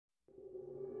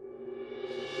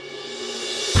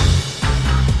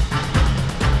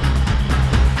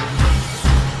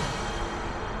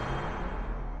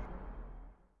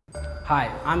Hi,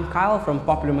 I'm Kyle from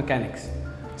Popular Mechanics.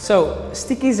 So,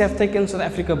 Stikeez have taken South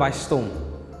Africa by storm.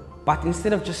 But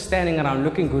instead of just standing around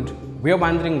looking good, we're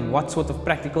wondering what sort of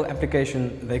practical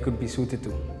application they could be suited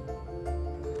to.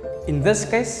 In this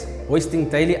case, hoisting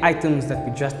daily items that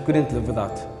we just couldn't live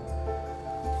without.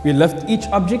 We lift each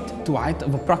object to a height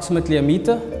of approximately a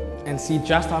meter and see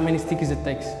just how many stickies it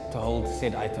takes to hold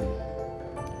said item.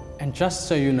 And just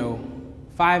so you know,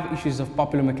 5 issues of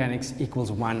Popular Mechanics equals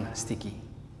 1 sticky.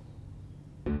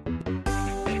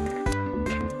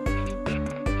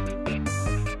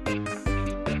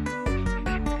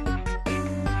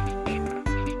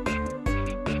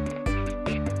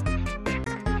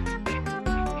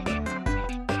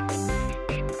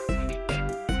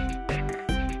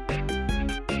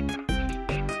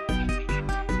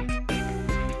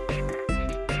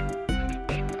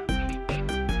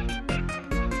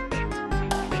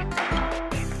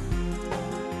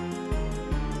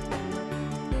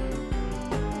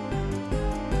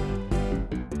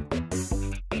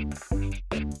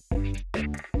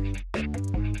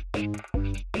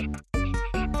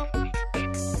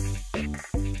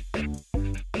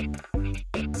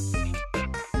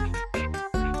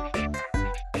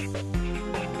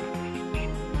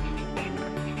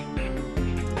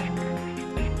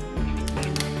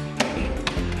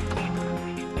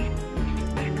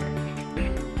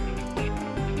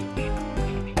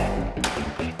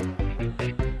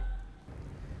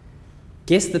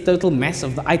 Guess the total mass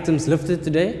of the items lifted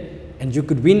today and you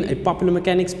could win a Popular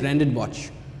Mechanics branded watch.